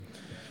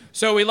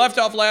So we left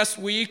off last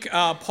week,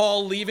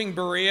 Paul leaving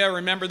Berea.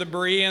 Remember, the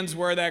Bereans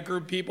were that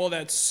group of people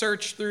that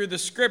searched through the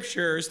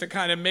scriptures to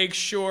kind of make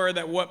sure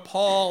that what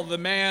Paul, the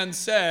man,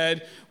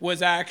 said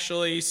was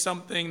actually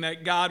something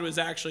that God was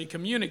actually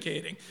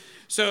communicating.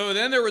 So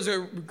then there was a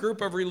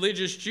group of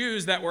religious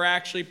Jews that were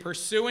actually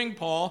pursuing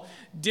Paul,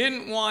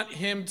 didn't want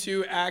him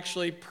to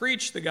actually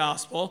preach the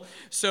gospel,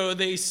 so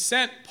they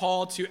sent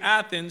Paul to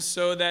Athens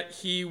so that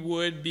he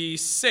would be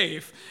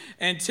safe.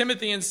 And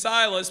Timothy and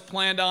Silas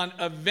planned on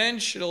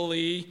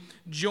eventually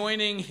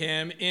joining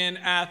him in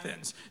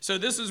Athens. So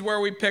this is where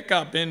we pick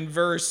up in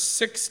verse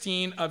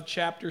 16 of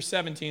chapter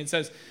 17. It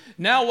says,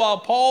 "Now while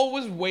Paul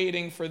was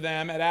waiting for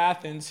them at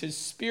Athens, his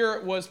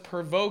spirit was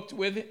provoked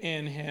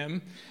within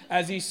him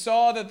as he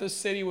saw that the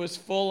city was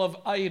full of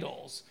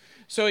idols.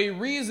 So he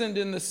reasoned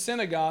in the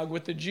synagogue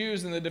with the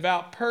Jews and the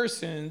devout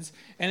persons,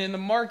 and in the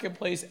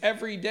marketplace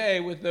every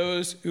day with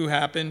those who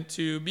happened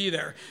to be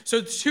there."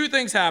 So two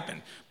things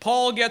happen.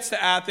 Paul gets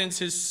to Athens.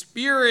 His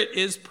spirit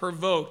is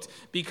provoked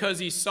because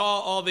he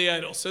saw all the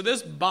idols. So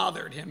this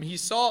bothered him. He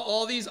saw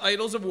all these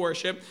idols of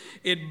worship.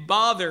 It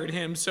bothered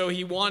him, so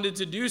he wanted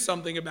to do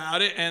something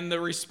about it. And the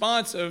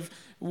response of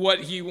what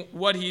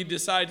he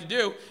decided to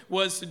do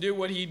was to do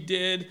what he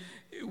did,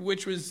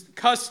 which was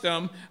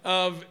custom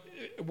of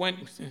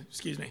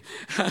excuse me,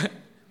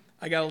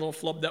 I got a little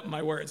flubbed up in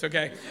my words,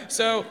 okay?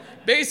 So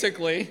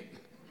basically,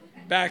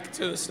 back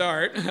to the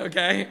start,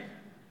 okay?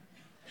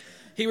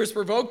 He was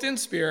provoked in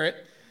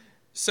spirit,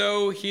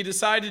 so he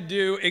decided to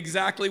do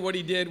exactly what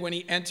he did when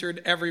he entered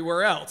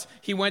everywhere else.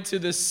 He went to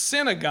the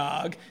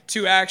synagogue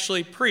to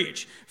actually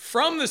preach.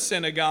 From the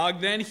synagogue,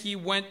 then he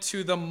went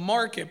to the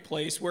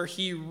marketplace where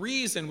he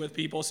reasoned with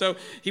people. So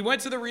he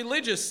went to the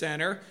religious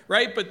center,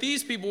 right? But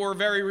these people were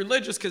very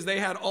religious because they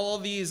had all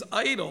these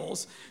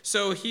idols.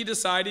 So he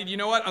decided, you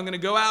know what? I'm going to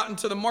go out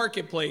into the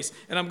marketplace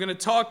and I'm going to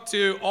talk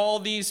to all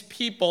these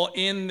people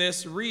in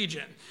this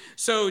region.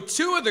 So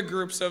two of the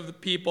groups of the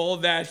people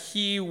that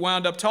he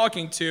wound up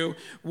talking to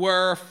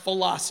were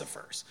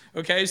philosophers.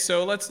 Okay,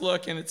 so let's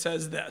look, and it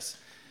says this.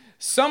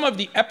 "Some of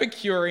the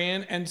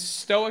Epicurean and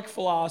Stoic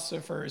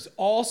philosophers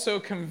also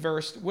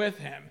conversed with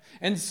him,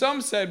 and some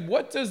said,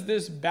 'What does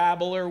this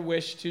babbler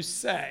wish to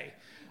say?'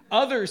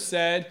 Others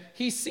said,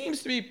 'He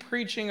seems to be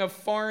preaching of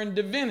foreign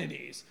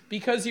divinities,'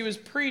 because he was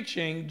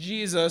preaching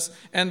Jesus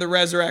and the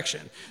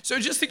resurrection." So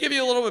just to give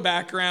you a little bit of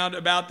background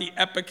about the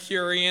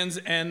Epicureans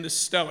and the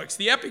Stoics.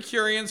 The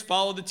Epicureans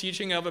followed the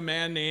teaching of a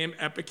man named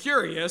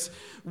Epicurus,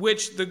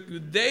 which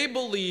they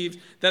believed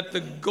that the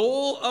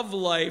goal of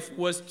life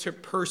was to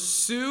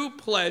pursue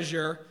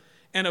pleasure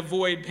and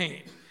avoid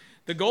pain.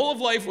 The goal of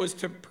life was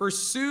to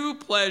pursue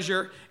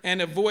pleasure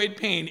and avoid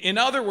pain. In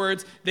other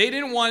words, they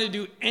didn't want to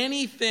do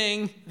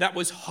anything that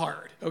was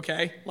hard,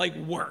 okay, like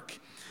work.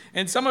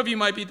 And some of you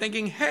might be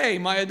thinking, hey,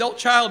 my adult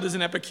child is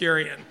an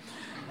Epicurean.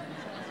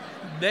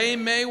 They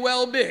may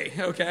well be,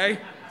 okay?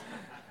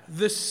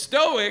 The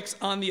Stoics,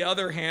 on the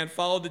other hand,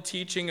 followed the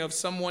teaching of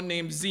someone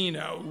named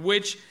Zeno,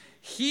 which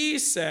he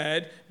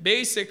said,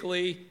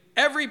 basically,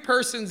 every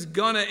person's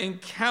gonna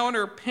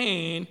encounter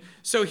pain,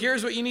 so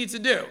here's what you need to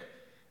do.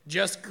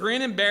 Just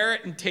grin and bear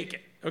it and take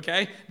it,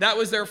 okay? That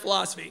was their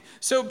philosophy.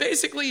 So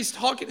basically, he's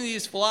talking to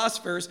these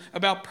philosophers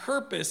about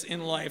purpose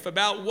in life,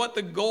 about what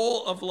the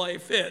goal of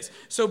life is.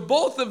 So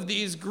both of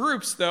these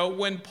groups, though,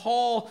 when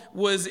Paul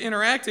was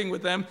interacting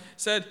with them,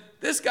 said,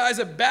 this guy's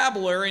a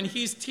babbler, and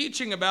he's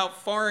teaching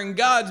about foreign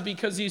gods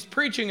because he's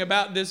preaching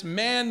about this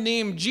man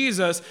named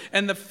Jesus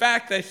and the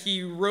fact that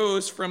he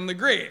rose from the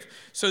grave.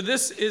 So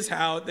this is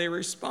how they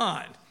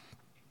respond.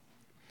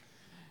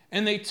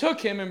 "And they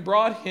took him and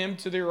brought him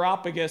to the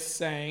Areopagus,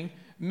 saying,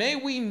 'May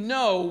we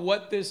know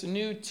what this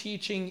new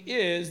teaching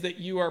is that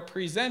you are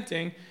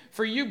presenting,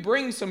 for you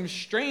bring some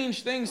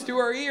strange things to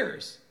our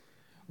ears.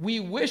 We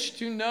wish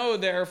to know,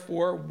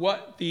 therefore,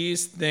 what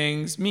these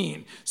things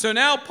mean.'" So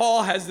now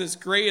Paul has this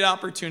great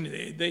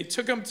opportunity. They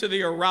took him to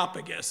the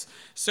Areopagus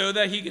so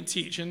that he could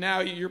teach. And now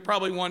you're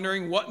probably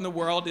wondering, what in the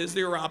world is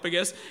the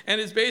Areopagus?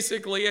 And it's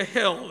basically a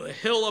hill, the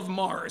hill of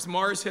Mars.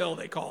 Mars Hill,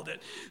 they called it.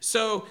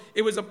 So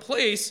it was a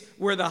place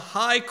where the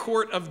high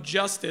court of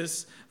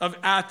justice of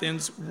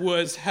Athens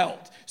was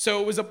held.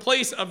 So it was a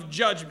place of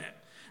judgment,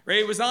 right?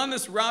 It was on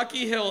this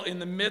rocky hill in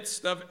the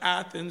midst of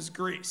Athens,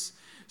 Greece.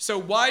 So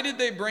why did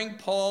they bring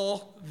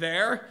Paul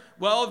there?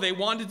 Well, they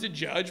wanted to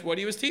judge what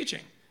he was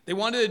teaching. They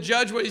wanted to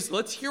judge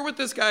let's hear what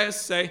this guy has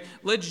to say.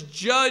 Let's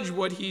judge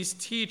what he's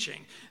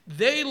teaching.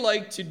 They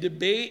like to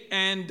debate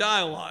and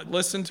dialogue.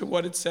 Listen to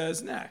what it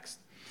says next.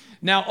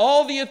 "Now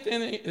all the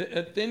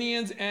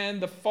Athenians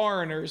and the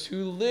foreigners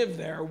who live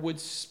there would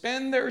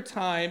spend their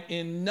time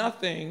in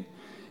nothing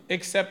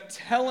except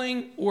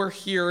telling or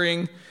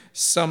hearing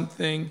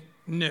something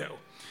new."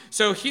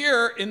 So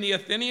here in the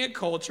Athenian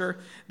culture,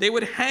 they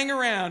would hang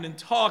around and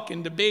talk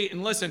and debate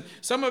and listen.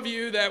 Some of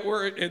you that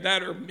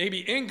are maybe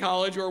in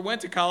college or went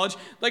to college,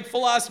 like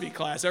philosophy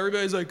class,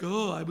 everybody's like,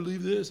 oh, I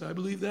believe this, I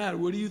believe that.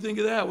 What do you think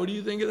of that? What do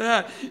you think of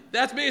that?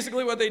 That's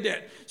basically what they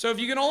did. So if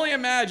you can only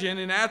imagine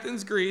in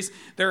Athens, Greece,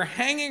 they're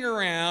hanging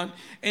around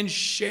and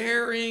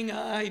sharing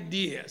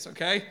ideas,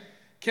 okay?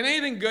 Can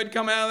anything good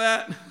come out of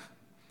that?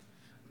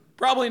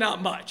 Probably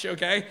not much,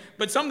 okay?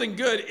 But something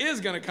good is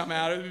going to come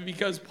out of it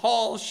because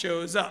Paul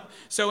shows up.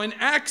 So in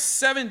Acts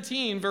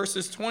 17,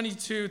 verses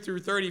 22 through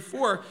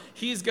 34,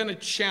 he's going to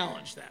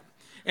challenge them.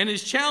 And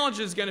his challenge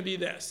is going to be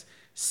this.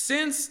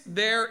 Since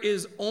there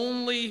is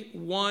only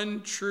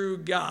one true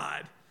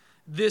God,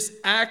 this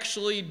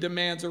actually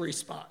demands a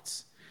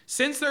response.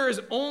 Since there is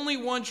only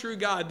one true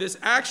God, this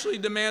actually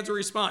demands a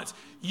response.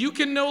 You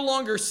can no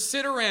longer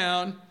sit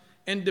around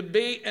and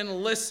debate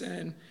and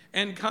listen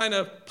and kind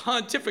of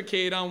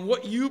pontificate on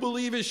what you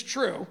believe is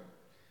true.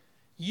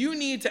 You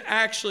need to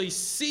actually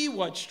see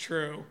what's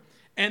true,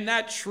 and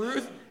that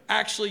truth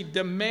actually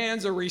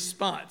demands a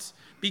response,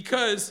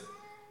 because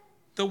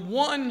the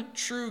one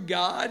true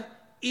God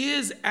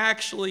is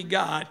actually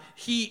God.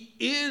 He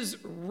is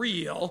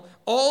real.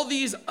 All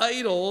these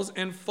idols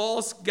and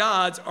false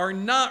gods are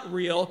not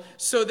real,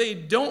 so they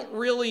don't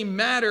really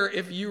matter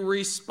if you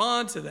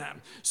respond to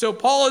them. So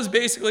Paul is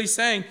basically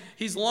saying,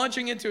 he's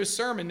launching into a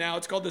sermon now.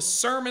 It's called the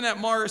Sermon at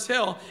Mars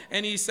Hill,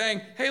 and he's saying,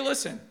 hey,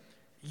 listen,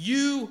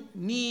 you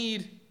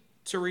need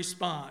to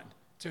respond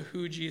to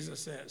who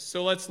Jesus is.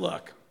 So let's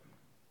look.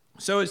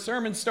 So his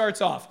sermon starts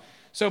off.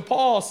 So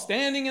Paul,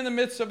 standing in the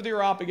midst of the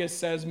Areopagus,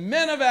 says,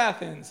 men of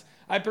Athens,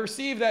 I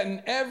perceive that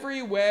in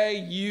every way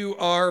you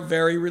are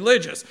very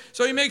religious.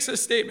 So he makes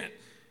this statement.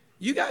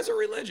 You guys are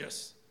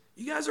religious.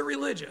 You guys are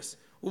religious.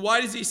 Well,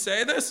 why does he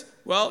say this?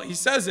 Well, he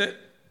says it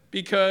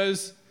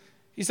because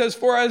he says,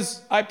 for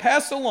as I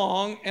passed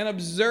along and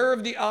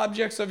observed the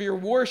objects of your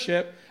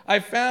worship, I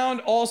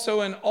found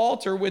also an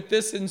altar with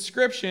this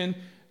inscription,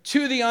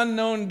 to the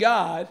unknown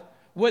God.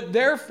 What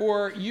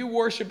therefore you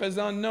worship as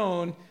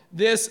unknown,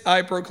 this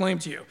I proclaim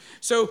to you.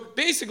 So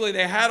basically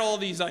they had all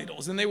these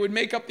idols, and they would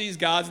make up these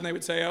gods, and they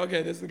would say,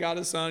 okay, this is the God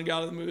of the sun,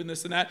 God of the moon,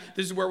 this and that.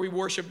 This is where we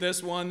worship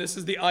this one. This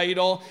is the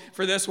idol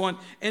for this one.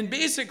 And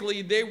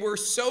basically they were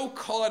so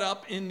caught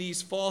up in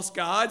these false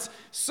gods,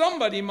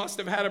 somebody must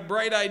have had a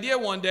bright idea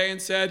one day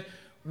and said,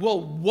 well,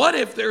 what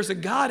if there's a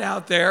God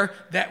out there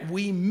that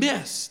we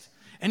missed?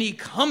 And he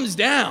comes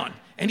down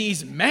and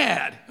he's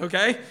mad,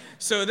 okay?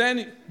 So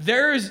then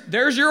there's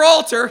your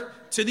altar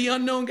to the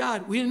unknown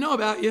God. We didn't know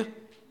about you.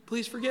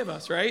 Please forgive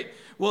us, right?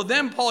 Well,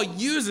 then Paul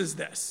uses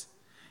this.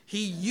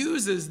 He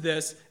uses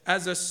this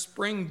as a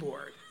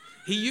springboard.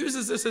 He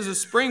uses this as a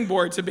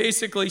springboard to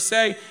basically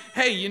say,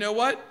 hey, you know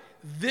what?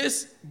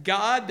 This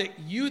God that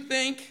you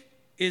think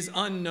is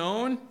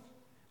unknown,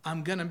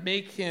 I'm going to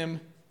make him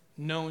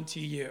known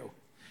to you.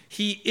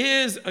 He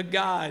is a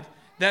God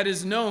that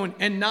is known.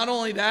 And not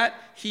only that,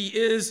 he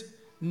is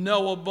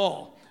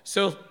knowable.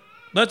 So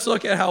let's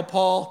look at how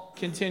Paul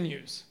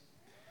continues.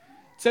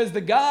 It says, the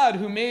God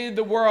who made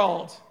the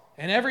world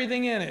and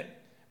everything in it,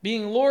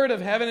 being Lord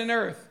of heaven and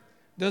earth,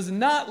 does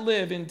not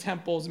live in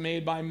temples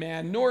made by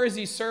man, nor is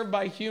he served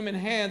by human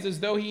hands as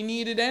though he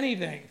needed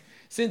anything,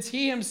 since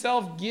he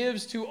himself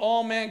gives to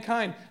all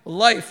mankind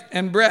life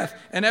and breath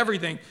and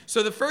everything.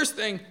 So the first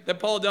thing that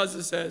Paul does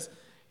is says,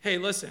 hey,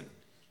 listen,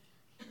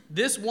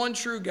 this one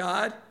true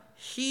God,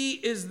 he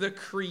is the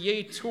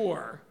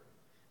creator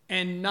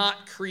and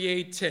not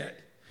created.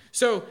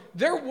 So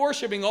they're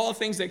worshiping all the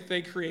things that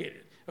they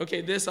created.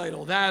 Okay, this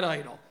idol,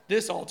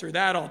 this altar,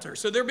 that altar.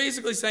 So they're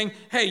basically saying,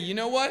 hey, you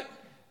know what?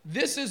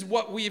 This is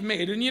what we've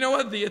made. And you know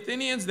what? The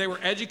Athenians, they were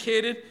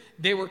educated.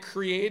 They were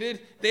created.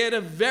 They had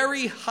a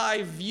very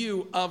high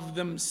view of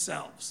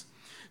themselves.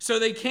 So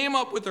they came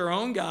up with their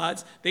own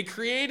gods. They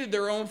created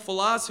their own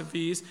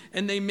philosophies,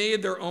 and they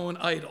made their own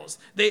idols.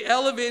 They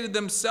elevated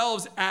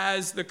themselves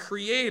as the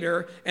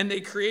creator, and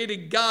they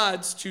created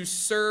gods to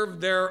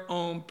serve their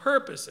own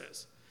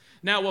purposes.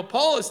 Now, what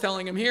Paul is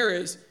telling them here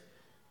is,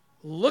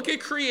 look at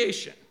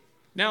creation.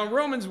 Now, in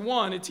Romans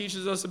 1, it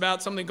teaches us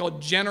about something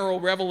called general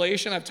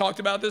revelation. I've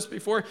talked about this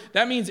before.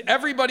 That means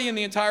everybody in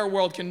the entire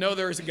world can know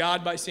there is a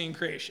God by seeing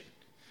creation.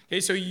 Okay,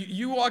 so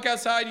you walk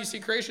outside, you see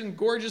creation,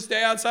 gorgeous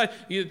day outside.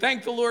 You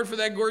thank the Lord for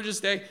that gorgeous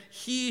day.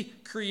 He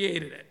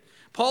created it.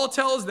 Paul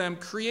tells them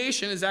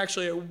creation is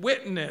actually a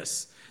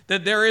witness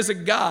that there is a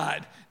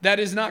God that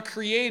is not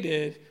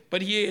created,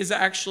 but he is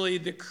actually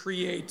the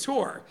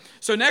creator.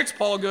 So next,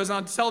 Paul goes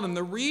on to tell them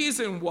the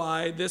reason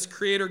why this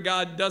creator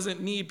God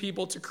doesn't need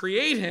people to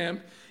create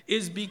him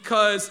is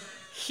because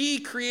he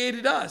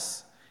created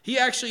us. He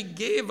actually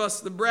gave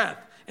us the breath,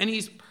 and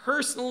he's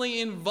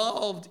personally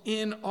involved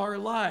in our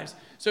lives.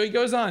 So he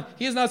goes on.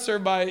 He is not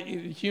served by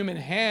human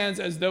hands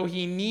as though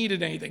he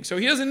needed anything. So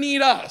he doesn't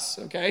need us,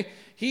 okay?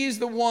 He's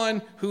the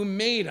one who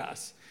made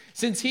us,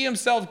 since he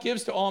himself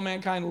gives to all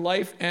mankind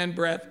life and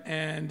breath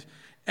and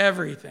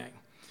everything.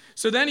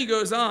 So then he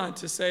goes on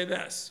to say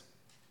this.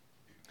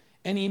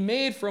 And he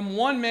made from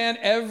one man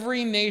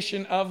every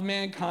nation of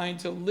mankind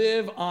to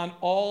live on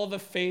all the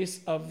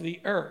face of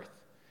the earth,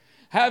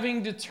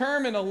 having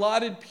determined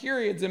allotted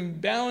periods and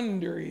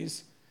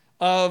boundaries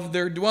of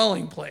their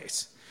dwelling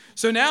place.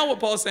 So now what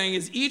Paul's saying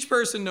is each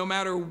person, no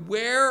matter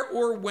where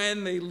or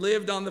when they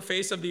lived on the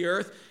face of the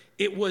earth,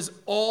 it was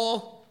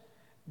all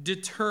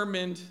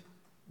determined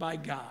by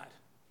God.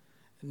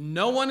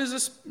 No one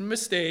is a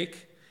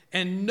mistake.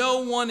 and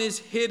no one is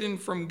hidden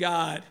from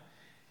God,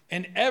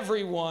 and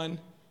everyone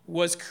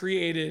was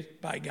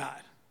created by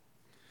God.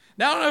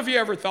 Now, I don't know if you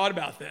ever thought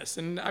about this,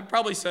 and I've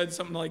probably said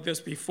something like this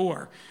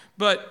before,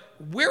 but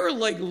we're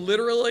like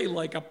literally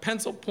like a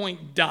pencil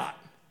point dot,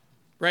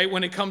 right,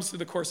 when it comes to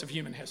the course of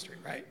human history,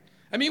 right?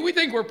 I mean, we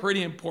think we're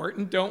pretty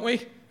important, don't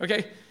we?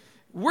 Okay?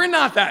 We're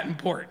not that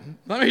important.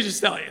 Let me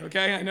just tell you,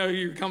 okay? I know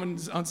you're coming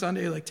on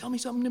Sunday like, tell me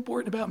something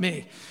important about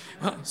me.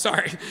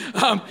 Sorry.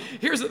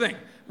 Here's the thing.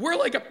 We're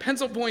like a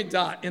pencil point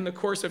dot in the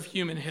course of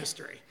human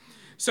history.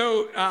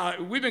 So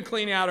we've been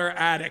cleaning out our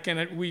attic,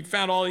 and we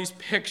found all these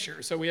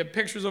pictures. So we have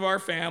pictures of our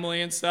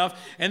family and stuff.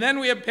 And then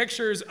we have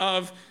pictures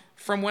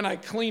from when I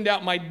cleaned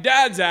out my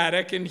dad's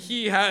attic, and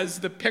he has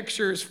the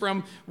pictures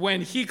from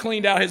when he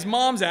cleaned out his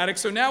mom's attic.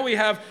 So now we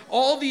have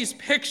all these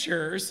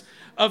pictures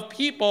of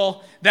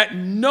people that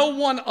no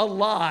one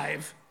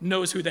alive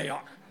knows who they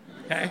are,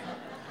 okay?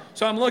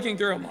 So I'm looking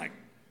through, I'm like,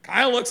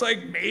 kind of looks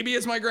like maybe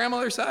it's my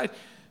grandmother's side.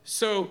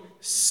 So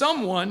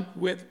someone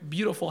with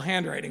beautiful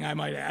handwriting, I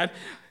might add,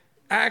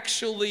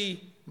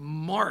 actually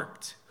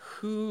marked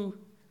who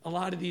a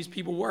lot of these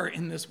people were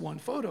in this one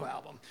photo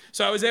album.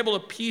 So I was able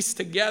to piece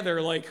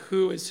together like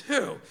who is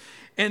who.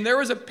 And there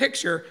was a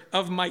picture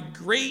of my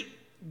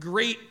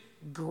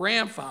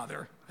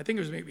great-great-grandfather. I think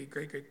it was maybe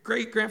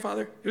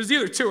great-great-great-grandfather. It was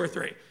either 2 or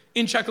 3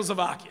 in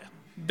Czechoslovakia.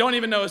 Don't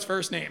even know his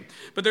first name.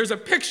 But there's a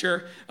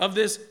picture of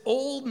this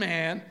old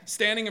man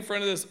standing in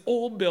front of this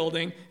old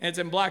building, and it's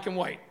in black and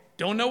white.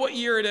 Don't know what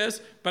year it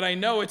is, but I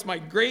know it's my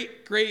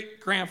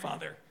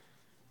great-great-grandfather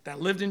that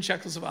lived in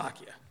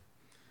Czechoslovakia.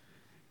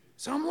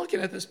 So I'm looking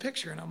at this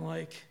picture, and I'm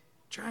like,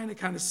 trying to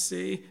kind of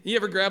see. You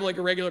ever grab like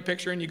a regular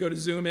picture and you go to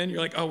zoom in? You're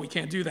like, oh, we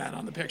can't do that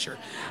on the picture.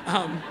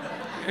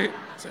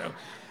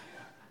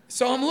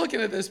 So I'm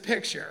looking at this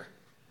picture,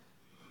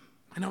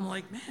 and I'm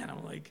like,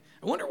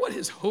 I wonder what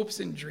his hopes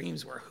and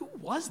dreams were. Who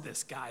was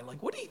this guy?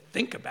 Like, what did he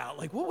think about?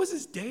 Like, what was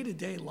his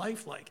day-to-day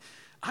life like?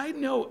 I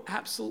know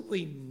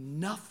absolutely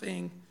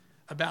nothing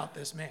about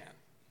this man,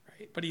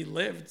 right? But he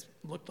looked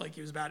like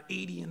he was about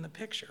 80 in the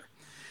picture.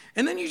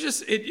 And then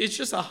it's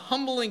just a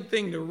humbling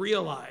thing to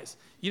realize,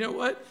 you know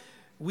what?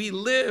 We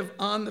live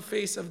on the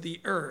face of the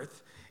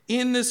earth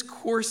in this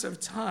course of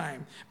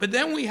time. But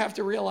then we have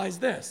to realize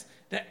this,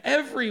 that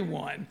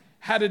everyone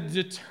had a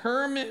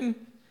determined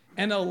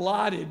and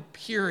allotted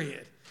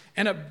period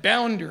and a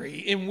boundary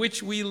in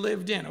which we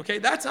lived in, okay?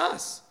 That's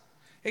us.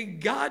 Hey,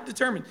 God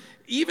determined.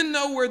 Even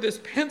though we're this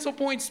pencil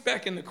point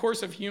speck in the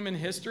course of human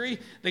history,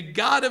 the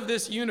God of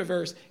this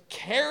universe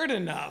cared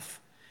enough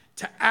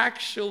to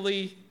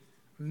actually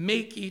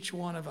make each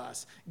one of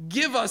us,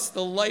 give us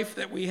the life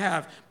that we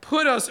have,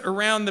 put us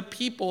around the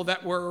people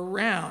that we're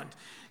around,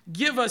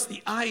 give us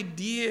the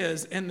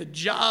ideas and the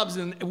jobs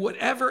and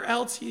whatever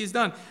else he's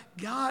done.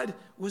 God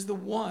was the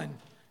one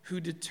who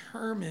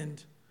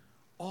determined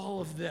all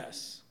of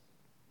this.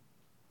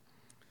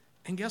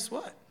 And guess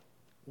what?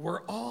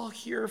 We're all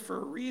here for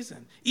a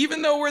reason.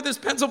 Even though we're this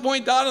pencil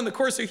point dot in the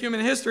course of human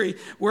history,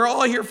 we're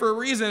all here for a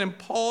reason. And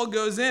Paul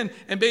goes in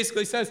and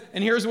basically says,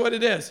 and here's what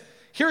it is.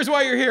 Here's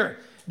why you're here.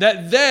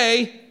 That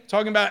they,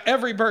 talking about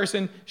every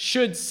person,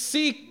 should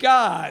seek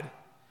God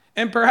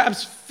and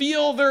perhaps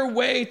feel their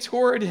way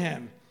toward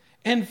him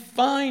and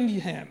find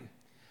him.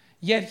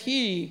 Yet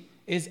he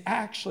is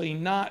actually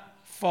not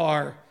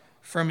far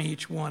from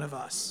each one of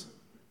us.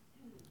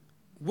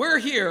 We're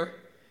here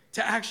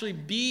to actually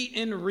be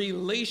in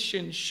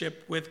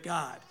relationship with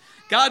God.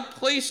 God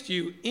placed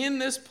you in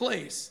this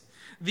place.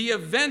 The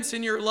events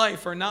in your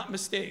life are not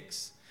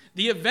mistakes.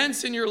 The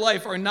events in your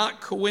life are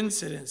not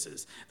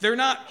coincidences. They're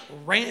not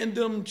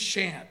random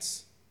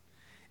chance.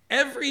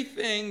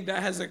 Everything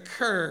that has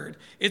occurred,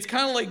 it's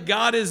kind of like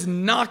God is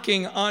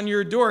knocking on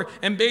your door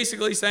and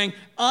basically saying,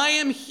 I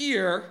am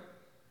here,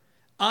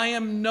 I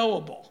am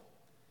knowable.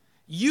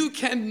 You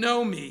can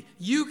know me.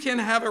 You can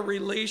have a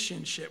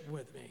relationship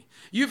with me.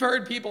 You've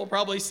heard people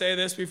probably say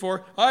this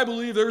before, I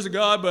believe there's a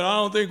God, but I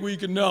don't think we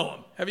can know him.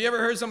 Have you ever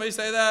heard somebody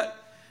say that?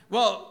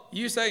 Well,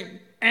 you say,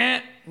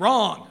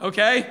 wrong,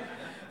 okay?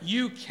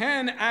 You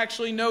can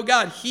actually know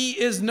God. He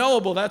is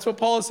knowable. That's what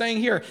Paul is saying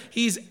here.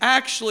 He's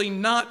actually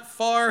not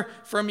far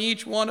from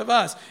each one of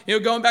us. You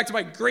know, going back to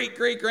my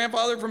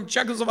great-great-grandfather from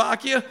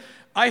Czechoslovakia,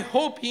 I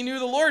hope he knew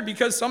the Lord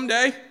because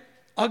someday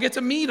I'll get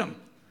to meet him.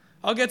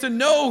 I'll get to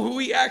know who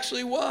he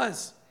actually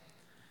was.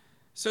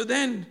 So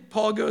then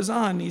Paul goes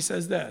on and he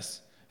says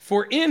this,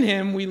 for in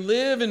him we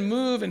live and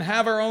move and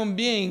have our own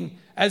being,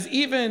 as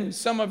even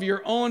some of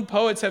your own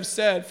poets have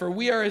said, for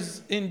we are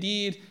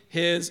indeed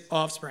his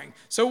offspring.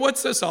 So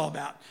what's this all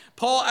about?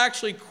 Paul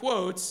actually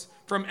quotes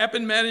from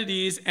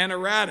Epimenides and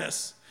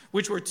Aratus,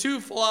 which were 2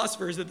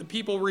 philosophers that the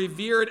people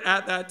revered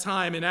at that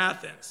time in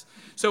Athens.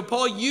 So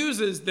Paul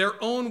uses their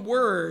own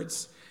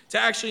words to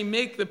actually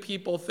make the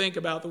people think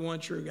about the one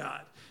true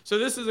God. So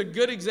this is a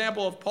good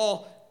example of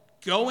Paul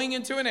going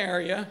into an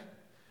area,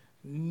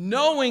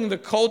 knowing the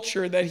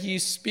culture that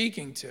he's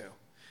speaking to.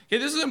 Okay,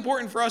 this is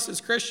important for us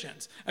as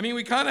Christians. I mean,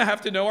 we kind of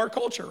have to know our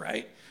culture,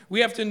 right? We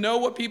have to know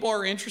what people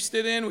are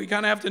interested in. We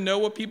kind of have to know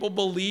what people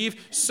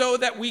believe so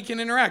that we can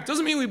interact.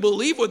 Doesn't mean we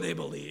believe what they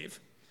believe,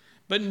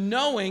 but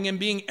knowing and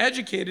being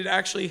educated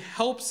actually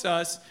helps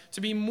us to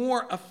be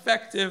more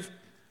effective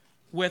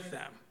with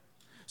them.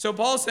 So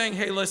Paul's saying,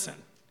 hey, listen,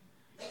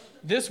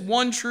 this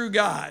one true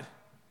God,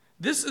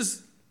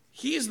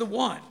 he's the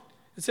one.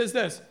 It says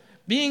this,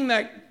 being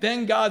that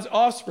then God's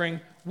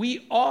offspring,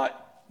 we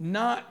ought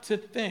not to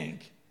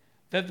think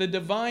that the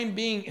divine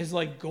being is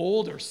like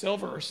gold or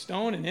silver or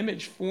stone, an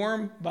image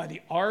formed by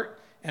the art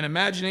and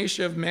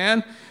imagination of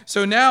man.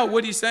 So now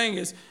what he's saying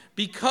is,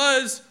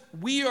 because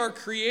we are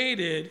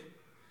created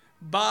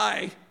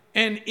by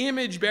and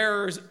image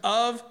bearers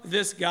of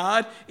this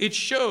God, it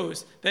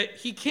shows that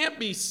he can't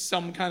be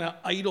some kind of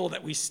idol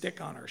that we stick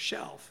on our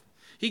shelf.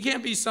 He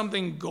can't be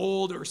something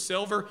gold or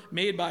silver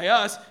made by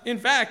us. In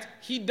fact,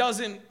 he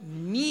doesn't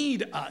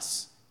need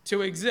us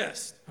to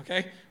exist,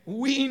 okay?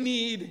 We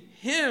need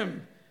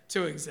him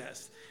to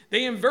exist.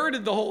 They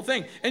inverted the whole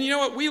thing. And you know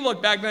what? We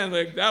look back then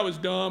like, that was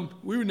dumb.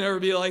 We would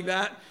never be like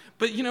that.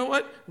 But you know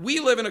what?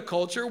 We live in a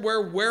culture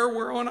where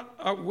we're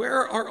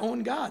our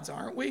own gods,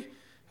 aren't we?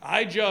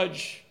 I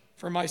judge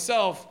for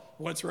myself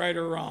what's right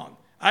or wrong.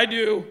 I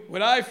do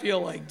what I feel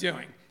like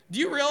doing. Do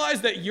you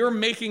realize that you're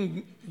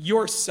making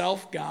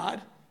yourself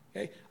God?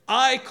 Okay?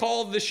 I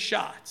call the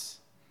shots.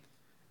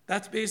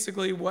 That's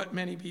basically what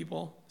many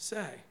people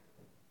say.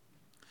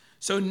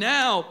 So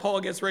now Paul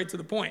gets right to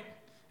the point.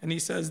 And he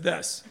says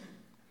this,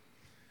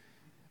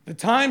 the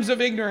times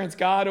of ignorance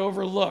God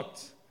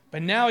overlooked,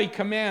 but now he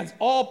commands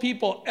all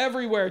people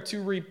everywhere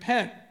to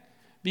repent,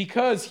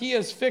 because he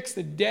has fixed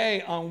a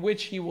day on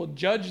which he will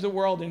judge the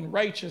world in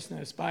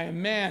righteousness by a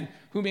man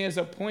whom he has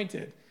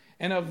appointed.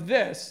 And of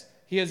this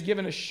he has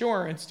given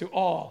assurance to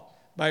all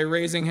by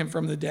raising him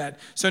from the dead.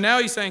 So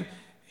now he's saying,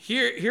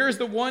 here's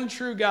the one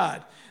true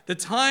God. The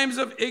times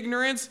of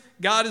ignorance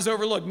God has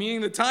overlooked,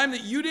 meaning the time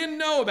that you didn't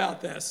know about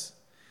this,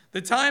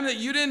 the time that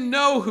you didn't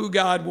know who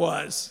God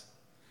was,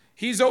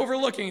 he's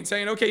overlooking and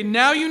saying, okay,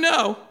 now you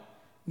know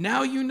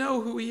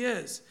who he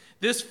is.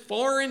 This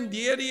foreign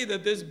deity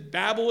that this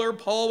babbler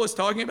Paul was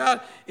talking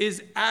about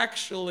is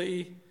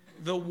actually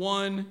the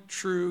one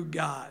true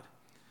God.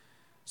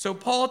 So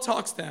Paul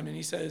talks to them and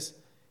he says,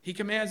 he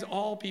commands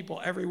all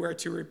people everywhere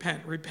to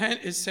repent.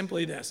 Repent is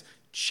simply this,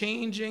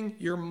 changing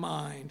your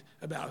mind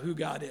about who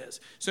God is.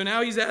 So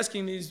now he's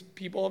asking these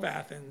people of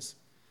Athens,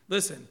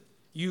 listen,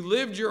 you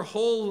lived your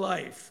whole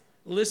life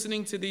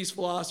listening to these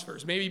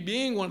philosophers, maybe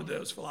being one of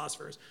those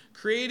philosophers,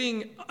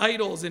 creating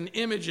idols and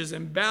images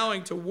and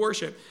bowing to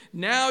worship.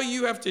 Now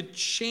you have to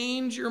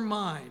change your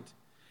mind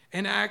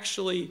and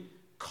actually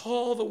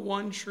call the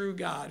one true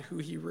God who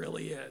he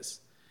really is.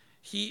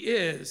 He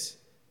is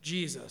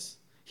Jesus.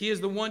 He is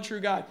the one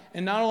true God.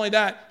 And not only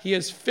that, he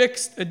has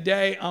fixed a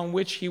day on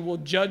which he will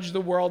judge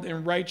the world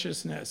in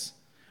righteousness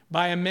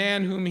by a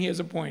man whom he has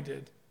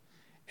appointed.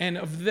 And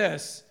of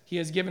this, he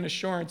has given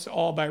assurance to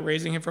all by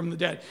raising him from the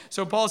dead.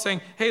 So Paul's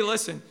saying, hey,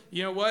 listen,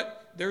 you know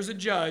what? There's a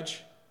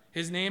judge.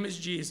 His name is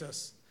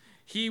Jesus.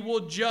 He will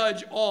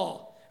judge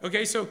all.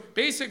 Okay, so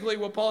basically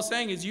what Paul's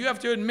saying is you have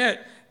to admit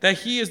that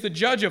he is the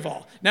judge of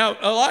all. Now,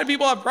 a lot of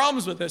people have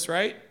problems with this,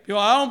 right? People,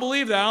 I don't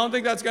believe that. I don't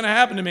think that's going to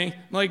happen to me.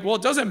 I'm like, well,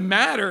 it doesn't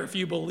matter if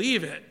you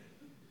believe it.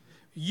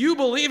 You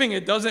believing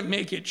it doesn't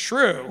make it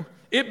true.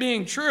 It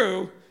being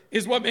true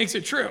is what makes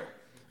it true.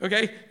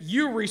 Okay?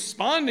 You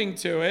responding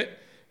to it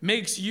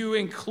makes you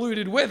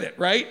included with it,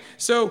 right?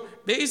 So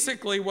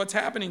basically what's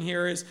happening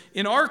here is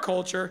in our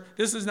culture,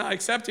 this is not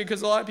accepted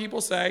because a lot of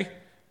people say,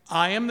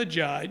 I am the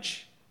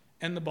judge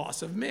and the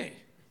boss of me.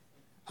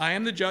 I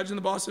am the judge and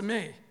the boss of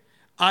me.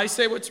 I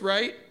say what's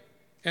right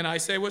and I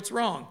say what's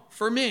wrong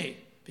for me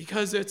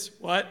because it's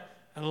what?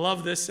 I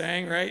love this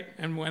saying, right?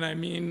 And when I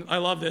mean I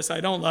love this,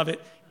 I don't love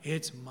it.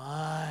 It's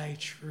my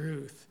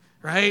truth,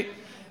 right?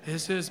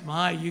 This is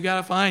you got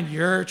to find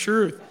your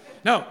truth.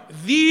 No,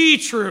 the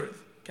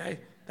truth, okay?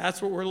 That's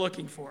what we're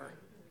looking for.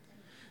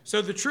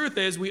 So the truth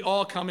is we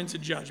all come into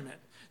judgment.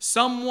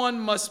 Someone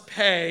must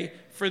pay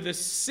for the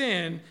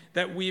sin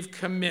that we've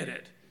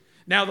committed.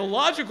 Now, the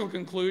logical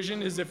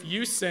conclusion is if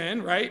you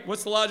sin, right?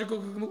 What's the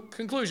logical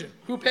conclusion?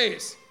 Who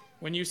pays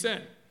when you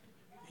sin?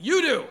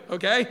 You do,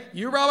 okay?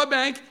 You rob a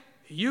bank,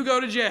 you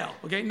go to jail,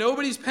 okay?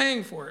 Nobody's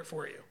paying for it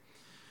for you.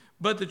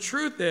 But the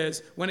truth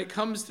is, when it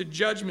comes to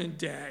Judgment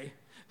Day,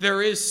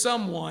 there is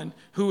someone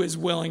who is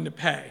willing to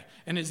pay,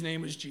 and his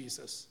name is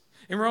Jesus.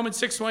 In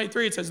Romans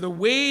 6:23, it says, the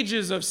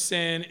wages of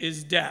sin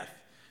is death,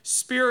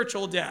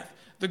 spiritual death.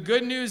 The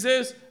good news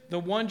is the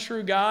one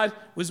true God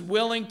was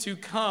willing to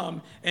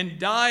come and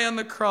die on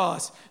the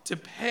cross to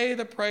pay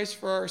the price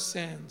for our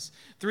sins.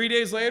 3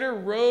 days later,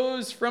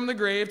 rose from the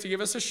grave to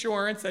give us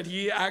assurance that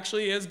he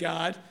actually is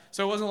God.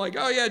 So it wasn't like,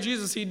 oh yeah,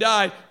 Jesus, he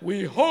died.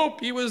 We hope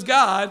he was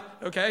God.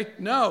 Okay,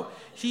 no.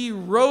 He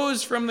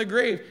rose from the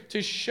grave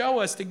to show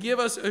us, to give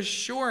us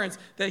assurance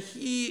that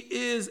he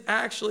is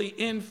actually,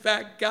 in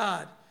fact,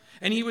 God.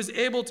 And he was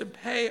able to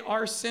pay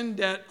our sin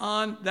debt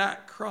on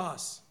that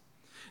cross.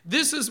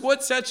 This is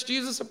what sets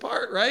Jesus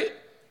apart, right?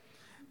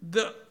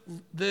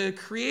 the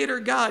Creator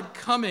God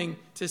coming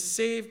to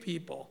save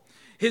people.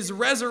 His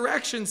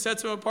resurrection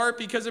sets him apart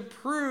because it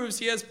proves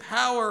he has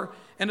power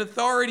and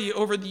authority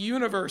over the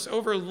universe,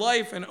 over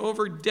life, and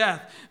over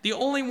death. The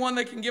only one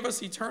that can give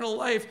us eternal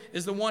life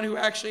is the one who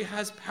actually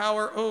has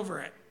power over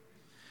it.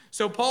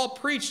 So Paul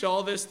preached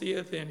all this to the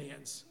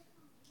Athenians.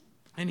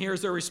 And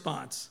here's their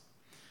response.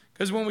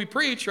 Because when we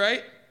preach,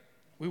 right,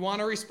 we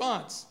want a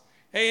response.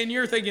 Hey, and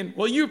you're thinking,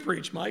 well, you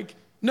preach, Mike.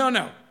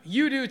 No,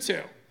 you do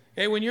too.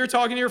 Okay, when you're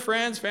talking to your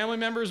friends, family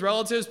members,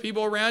 relatives,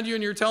 people around you,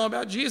 and you're telling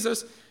about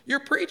Jesus, you're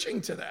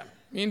preaching to them.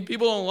 I mean,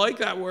 people don't like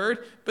that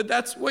word, but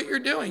that's what you're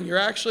doing. You're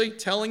actually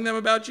telling them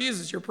about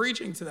Jesus. You're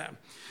preaching to them.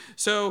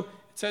 So it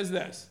says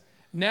this.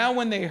 Now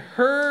when they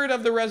heard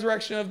of the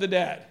resurrection of the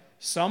dead,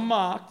 some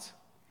mocked,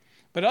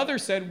 but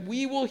others said,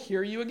 we will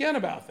hear you again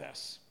about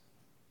this.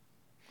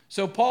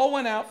 So Paul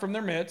went out from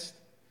their midst,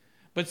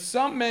 but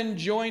some men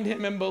joined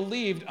him and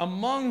believed,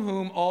 among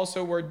whom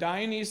also were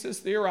Dionysius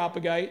the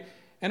Areopagite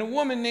and a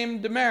woman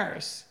named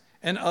Damaris,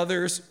 and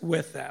others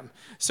with them.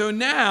 So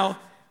now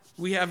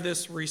we have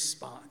this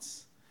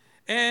response.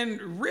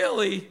 And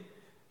really,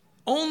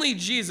 only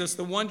Jesus,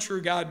 the one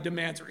true God,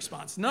 demands a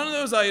response. None of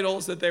those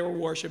idols that they were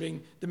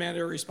worshiping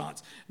demanded a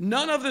response.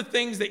 None of the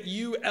things that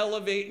you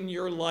elevate in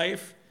your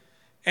life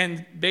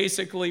and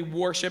basically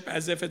worship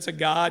as if it's a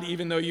god,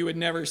 even though you would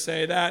never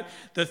say that.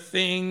 The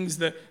things,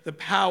 the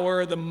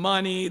power, the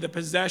money, the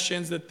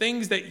possessions, the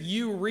things that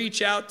you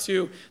reach out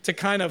to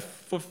kind of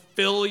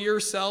fulfill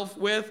yourself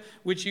with,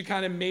 which you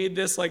kind of made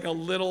this like a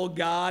little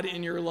god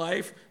in your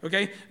life,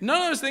 okay?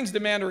 None of those things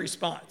demand a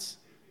response,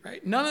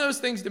 right? None of those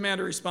things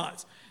demand a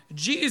response.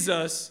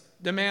 Jesus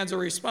demands a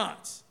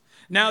response.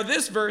 Now,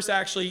 this verse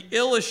actually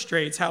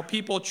illustrates how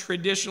people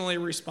traditionally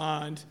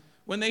respond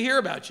when they hear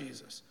about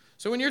Jesus.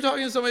 So when you're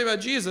talking to somebody about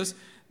Jesus,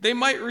 they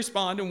might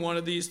respond in one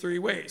of these three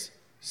ways.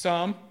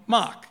 Some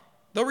mock.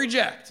 They'll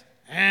reject.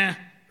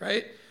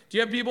 Right? Do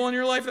you have people in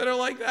your life that are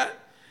like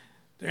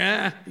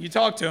that? You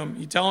talk to them.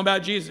 You tell them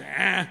about Jesus.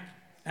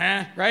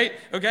 Right?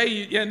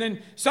 Okay? And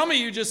then some of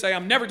you just say,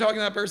 I'm never talking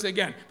to that person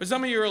again. But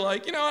some of you are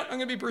like, you know what? I'm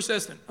going to be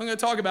persistent. I'm going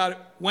to talk about it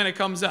when it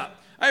comes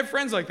up. I have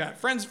friends like that.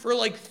 Friends for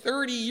like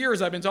 30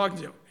 years I've been talking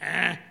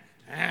to.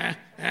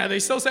 They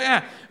still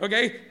say,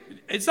 okay?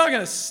 It's not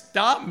going to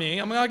stop me.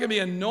 I'm not going to be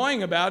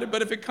annoying about it.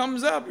 But if it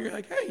comes up, you're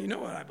like, hey, you know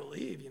what I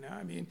believe,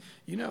 I mean,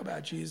 you know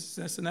about Jesus,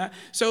 this and that.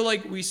 So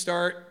like we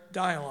start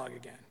dialogue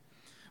again.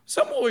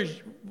 Some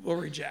will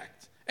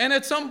reject. And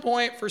at some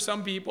point, for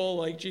some people,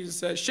 like Jesus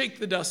says, shake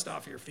the dust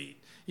off your feet.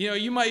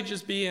 You might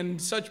just be in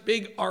such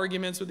big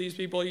arguments with these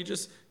people. You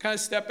just kind of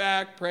step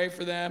back, pray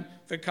for them.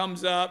 If it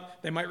comes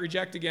up, they might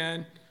reject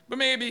again. But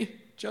maybe,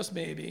 just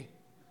maybe,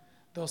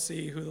 they'll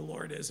see who the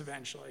Lord is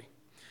eventually.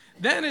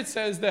 Then it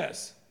says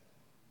this.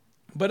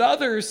 But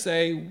others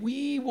say,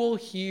 we will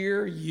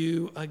hear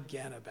you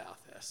again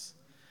about this.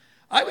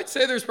 I would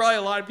say there's probably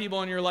a lot of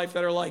people in your life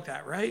that are like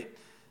that, right?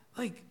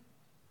 Like,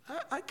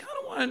 I kind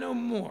of want to know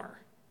more.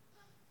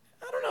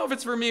 I don't know if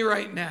it's for me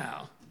right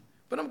now,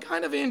 but I'm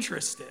kind of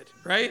interested,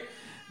 right?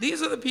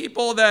 These are the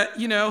people that,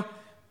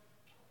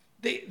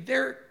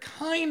 they're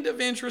kind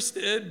of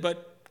interested,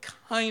 but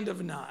kind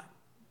of not.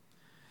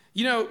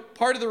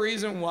 Part of the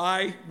reason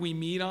why we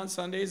meet on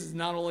Sundays is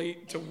not only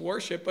to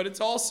worship, but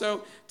it's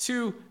also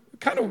to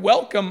kind of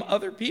welcome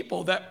other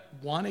people that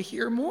want to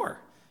hear more.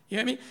 You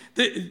know what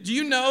I mean? Do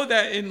you know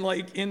that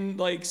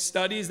in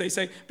studies they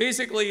say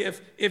basically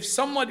if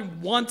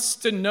someone wants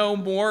to know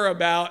more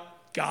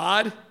about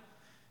God,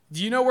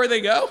 do you know where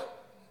they go?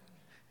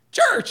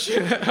 Church.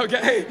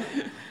 Okay.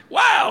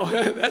 Wow,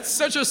 that's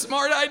such a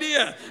smart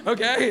idea.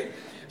 Okay.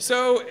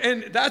 So,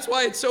 and that's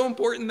why it's so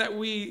important that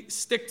we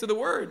stick to the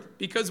word,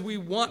 because we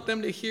want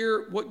them to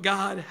hear what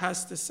God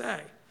has to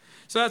say.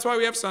 So that's why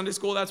we have Sunday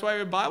school. That's why we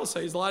have Bible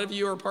studies. A lot of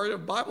you are part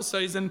of Bible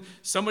studies, and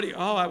somebody,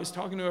 I was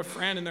talking to a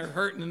friend and they're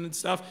hurting and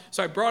stuff.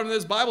 So I brought them to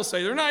this Bible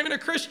study. They're not even a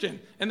Christian.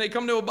 And they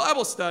come to a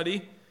Bible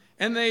study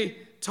and they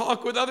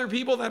talk with other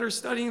people that are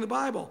studying the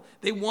Bible.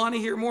 They want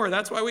to hear more.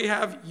 That's why we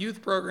have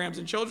youth programs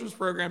and children's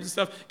programs and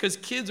stuff, because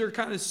kids are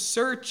kind of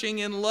searching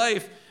in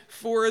life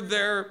for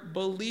their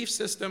belief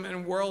system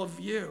and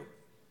worldview.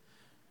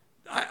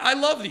 I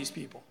love these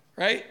people,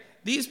 right?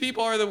 These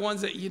people are the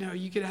ones that,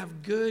 you can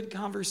have good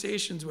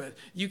conversations with.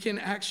 You can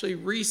actually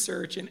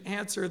research and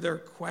answer their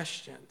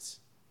questions.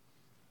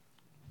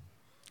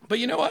 But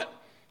you know what?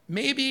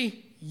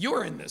 Maybe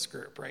you're in this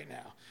group right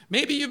now.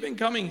 Maybe you've been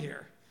coming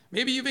here.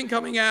 Maybe you've been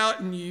coming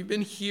out and you've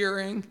been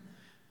hearing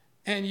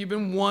and you've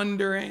been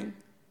wondering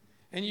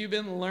and you've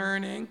been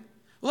learning.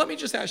 Well, let me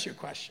just ask you a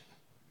question.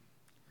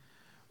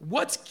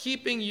 What's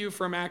keeping you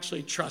from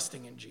actually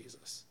trusting in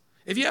Jesus?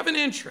 If you have an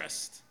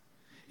interest,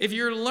 if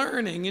you're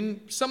learning,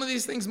 and some of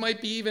these things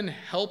might be even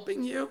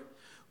helping you,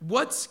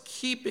 what's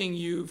keeping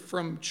you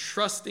from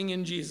trusting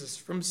in Jesus,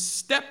 from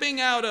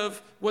stepping out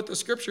of what the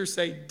scriptures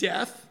say,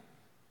 death,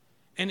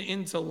 and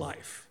into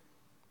life?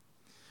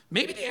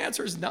 Maybe the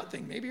answer is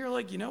nothing. Maybe you're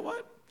like, you know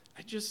what?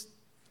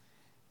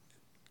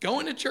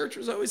 Going to church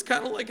was always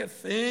kind of like a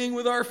thing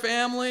with our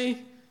family.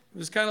 It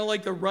was kind of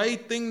like the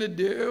right thing to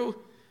do.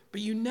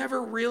 but you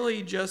never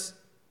really just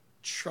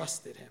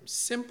trusted him,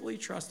 simply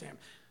trust him.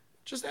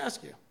 Just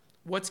ask you,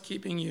 what's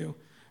keeping you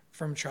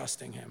from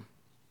trusting him?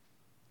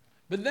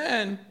 But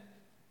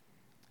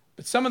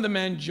some of the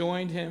men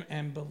joined him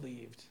and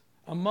believed,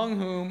 among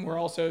whom were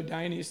also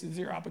Dionysius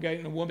the Areopagite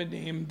and a woman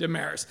named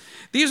Damaris.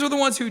 These were the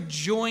ones who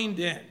joined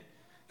in.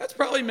 That's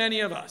probably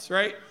many of us,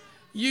 right?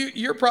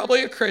 You're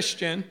probably a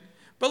Christian,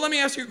 but let me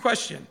ask you a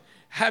question.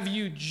 Have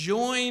you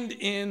joined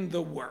in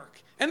the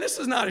work? And this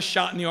is not a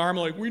shot in the arm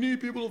like, we need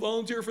people to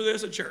volunteer for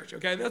this at church,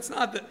 okay? That's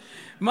not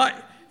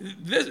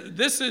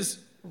this is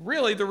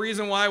really the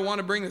reason why I want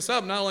to bring this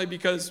up, not only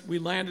because we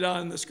landed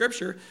on the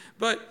scripture,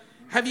 but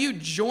have you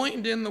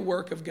joined in the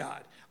work of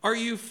God? Are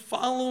you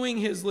following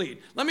his lead?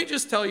 Let me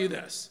just tell you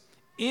this.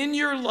 In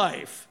your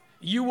life,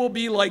 you will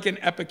be like an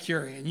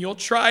Epicurean. You'll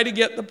try to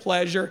get the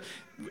pleasure,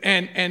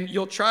 and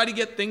you'll try to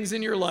get things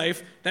in your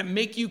life that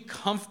make you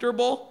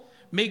comfortable,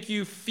 make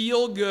you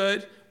feel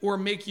good, or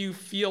make you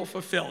feel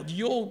fulfilled.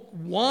 You'll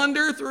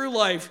wander through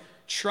life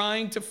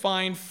trying to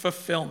find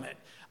fulfillment.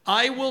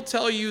 I will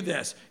tell you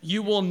this.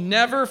 You will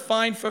never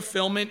find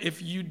fulfillment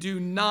if you do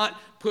not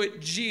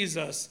put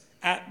Jesus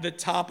at the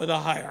top of the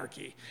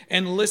hierarchy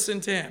and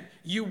listen to him.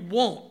 You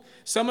won't.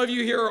 Some of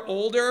you here are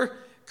older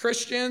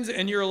Christians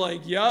and you're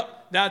like,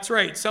 yep, that's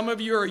right. Some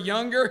of you are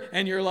younger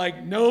and you're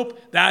like, nope,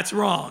 that's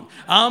wrong.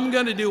 I'm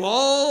going to do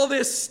all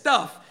this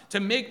stuff to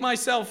make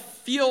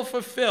myself feel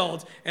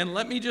fulfilled. And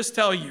let me just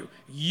tell you,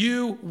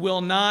 you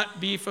will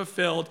not be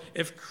fulfilled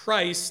if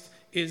Christ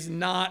is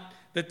not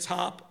the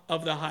top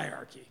of the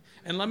hierarchy.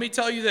 And let me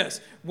tell you this,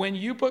 when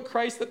you put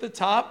Christ at the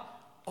top,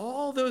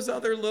 all those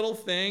other little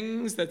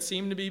things that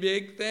seem to be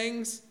big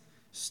things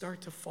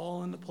start to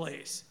fall into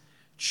place.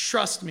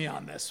 Trust me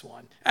on this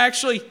one.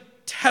 Actually,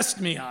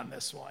 test me on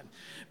this one.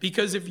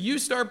 Because if you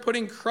start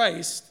putting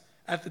Christ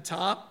at the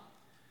top,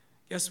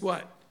 guess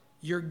what?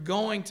 You're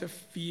going to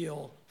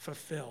feel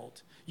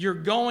fulfilled. You're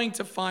going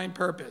to find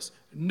purpose,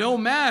 no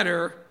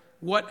matter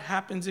what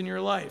happens in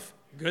your life,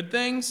 good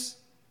things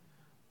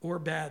or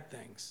bad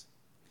things.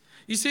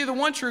 You see, the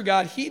one true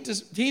God, he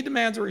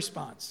demands a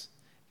response.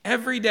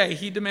 Every day,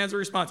 he demands a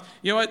response.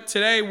 You know what?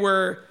 Today,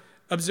 we're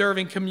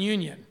observing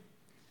communion.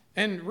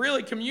 And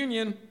really,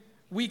 communion,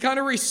 we kind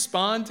of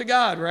respond to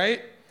God,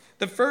 right?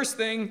 The first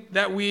thing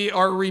that we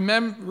are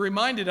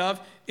reminded of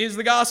is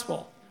the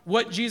gospel,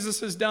 what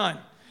Jesus has done.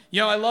 You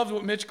know, I loved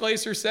what Mitch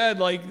Glaser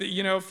said,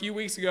 a few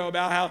weeks ago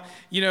about how,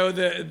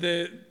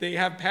 they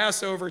have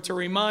Passover to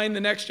remind the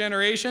next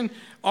generation.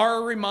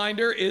 Our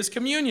reminder is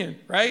communion,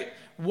 right?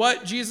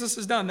 What Jesus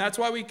has done. That's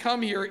why we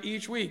come here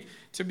each week,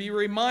 to be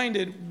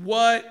reminded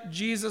what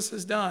Jesus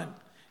has done.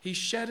 He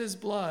shed his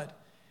blood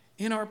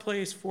in our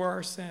place for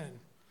our sin.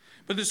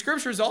 But the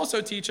scriptures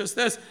also teach us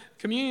this.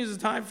 Communion is a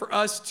time for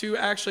us to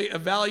actually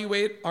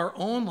evaluate our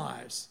own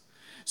lives.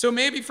 So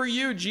maybe for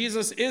you,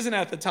 Jesus isn't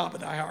at the top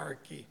of the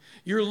hierarchy.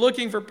 You're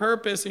looking for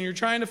purpose and you're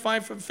trying to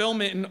find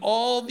fulfillment in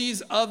all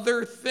these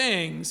other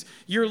things.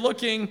 You're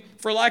looking,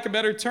 for lack of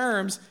better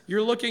terms,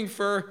 you're looking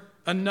for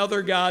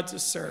another God to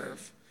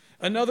serve.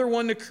 Another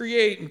one to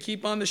create and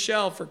keep on the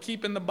shelf or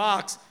keep in the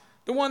box.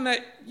 The one that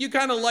you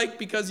kind of like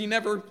because he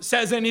never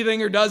says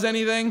anything or does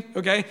anything,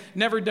 okay?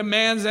 Never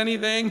demands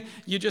anything.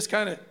 You just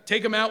kind of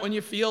take him out when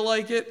you feel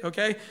like it,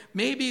 okay?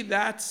 Maybe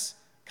that's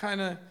kind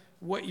of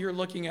what you're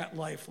looking at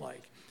life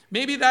like.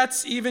 Maybe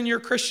that's even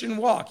your Christian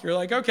walk. You're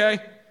like, okay,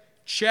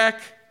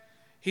 check.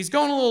 He's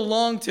going a little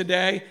long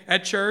today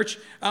at church.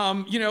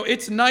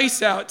 It's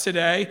nice out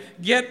today.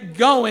 Get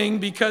going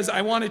because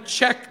I want to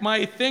check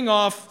my thing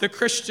off the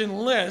Christian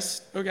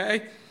list,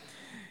 okay?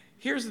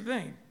 Here's the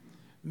thing.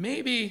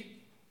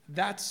 Maybe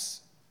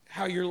that's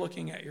how you're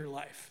looking at your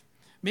life.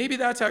 Maybe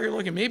that's how you're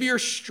looking. Maybe you're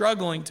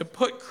struggling to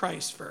put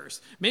Christ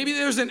first. Maybe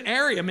there's an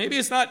area. Maybe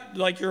it's not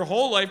like your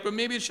whole life, but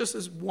maybe it's just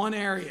this one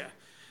area.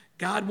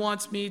 God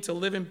wants me to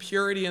live in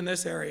purity in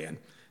this area, and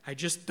I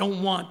just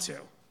don't want to.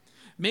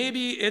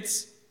 Maybe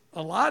it's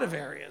a lot of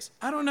areas.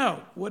 I don't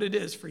know what it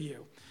is for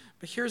you.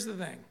 But here's the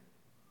thing.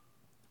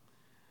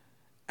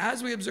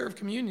 As we observe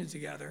communion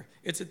together,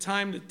 it's a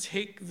time to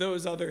take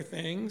those other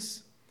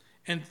things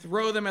and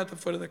throw them at the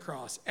foot of the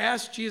cross.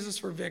 Ask Jesus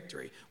for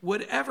victory.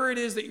 Whatever it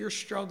is that you're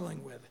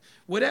struggling with,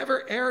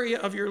 whatever area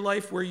of your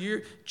life where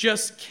you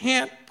just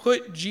can't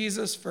put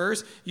Jesus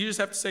first, you just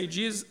have to say,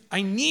 Jesus,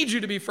 I need you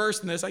to be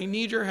first in this. I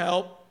need your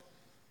help.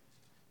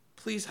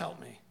 Please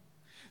help me.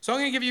 So I'm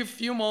going to give you a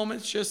few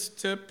moments just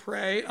to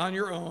pray on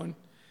your own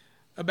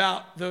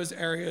about those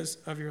areas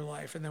of your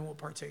life, and then we'll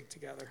partake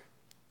together.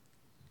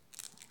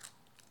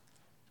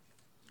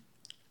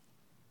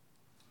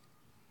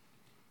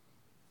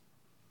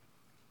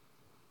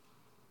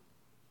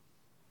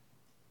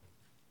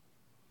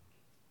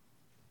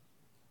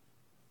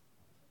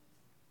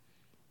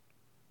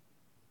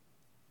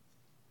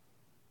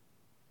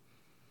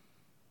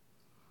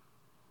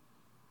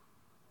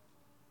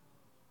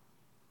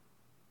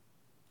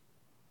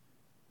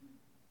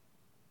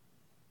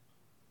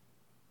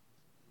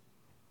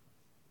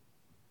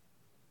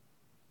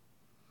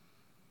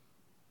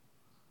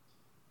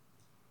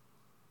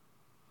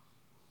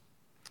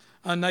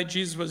 On the night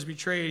Jesus was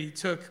betrayed, he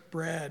took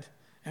bread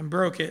and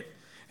broke it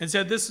and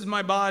said, "This is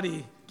my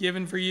body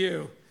given for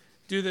you.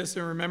 Do this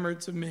in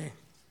remembrance of me."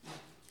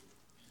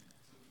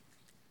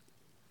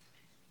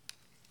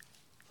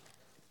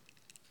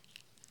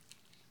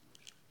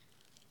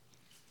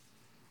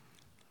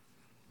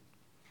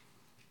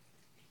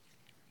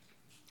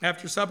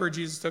 After supper,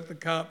 Jesus took the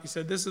cup. He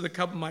said, "This is the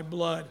cup of my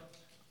blood,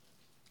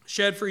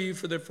 shed for you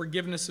for the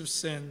forgiveness of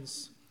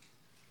sins.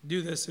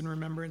 Do this in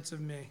remembrance of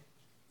me."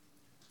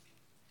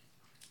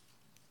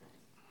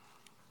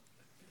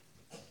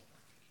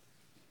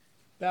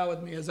 Bow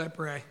with me as I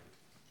pray.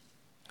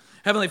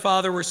 Heavenly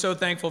Father, we're so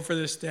thankful for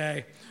this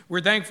day.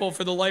 We're thankful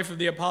for the life of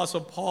the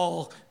Apostle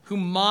Paul, who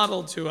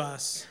modeled to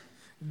us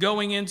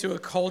going into a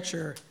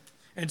culture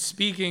and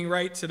speaking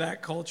right to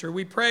that culture.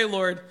 We pray,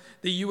 Lord,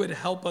 that you would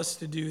help us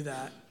to do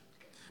that.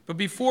 But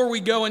before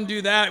we go and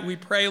do that, we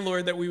pray,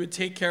 Lord, that we would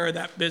take care of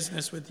that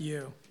business with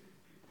you.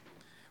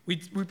 We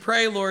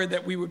pray, Lord,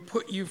 that we would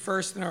put you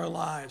first in our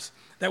lives,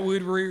 that we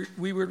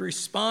would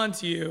respond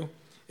to you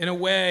in a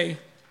way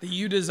that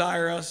you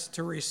desire us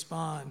to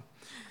respond.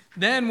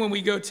 Then when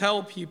we go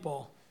tell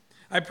people,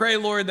 I pray,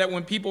 Lord, that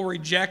when people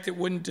reject, it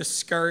wouldn't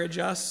discourage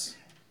us.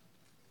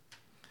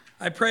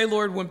 I pray,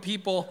 Lord, when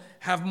people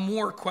have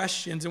more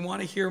questions and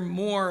want to hear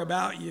more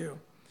about you,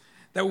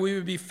 that we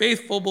would be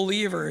faithful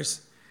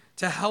believers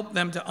to help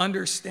them to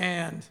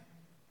understand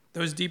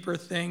those deeper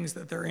things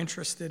that they're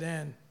interested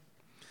in.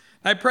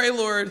 I pray,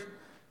 Lord,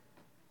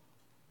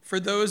 for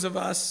those of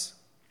us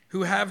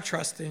who have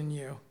trusted in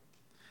you.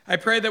 I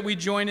pray that we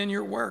join in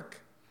your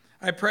work.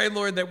 I pray,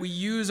 Lord, that we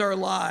use our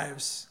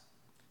lives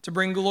to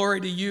bring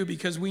glory to you,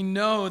 because we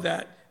know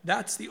that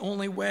that's the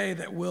only way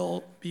that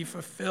we'll be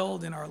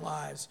fulfilled in our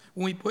lives,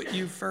 when we put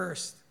you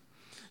first.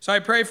 So I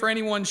pray for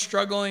anyone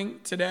struggling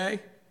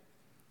today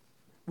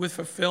with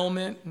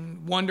fulfillment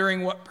and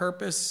wondering what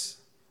purpose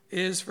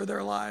is for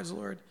their lives,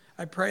 Lord.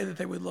 I pray that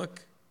they would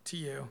look to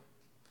you,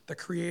 the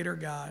Creator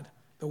God,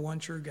 the one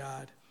true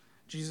God,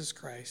 Jesus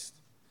Christ.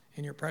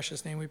 In your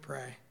precious name we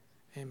pray.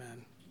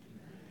 Amen.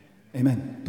 Amen.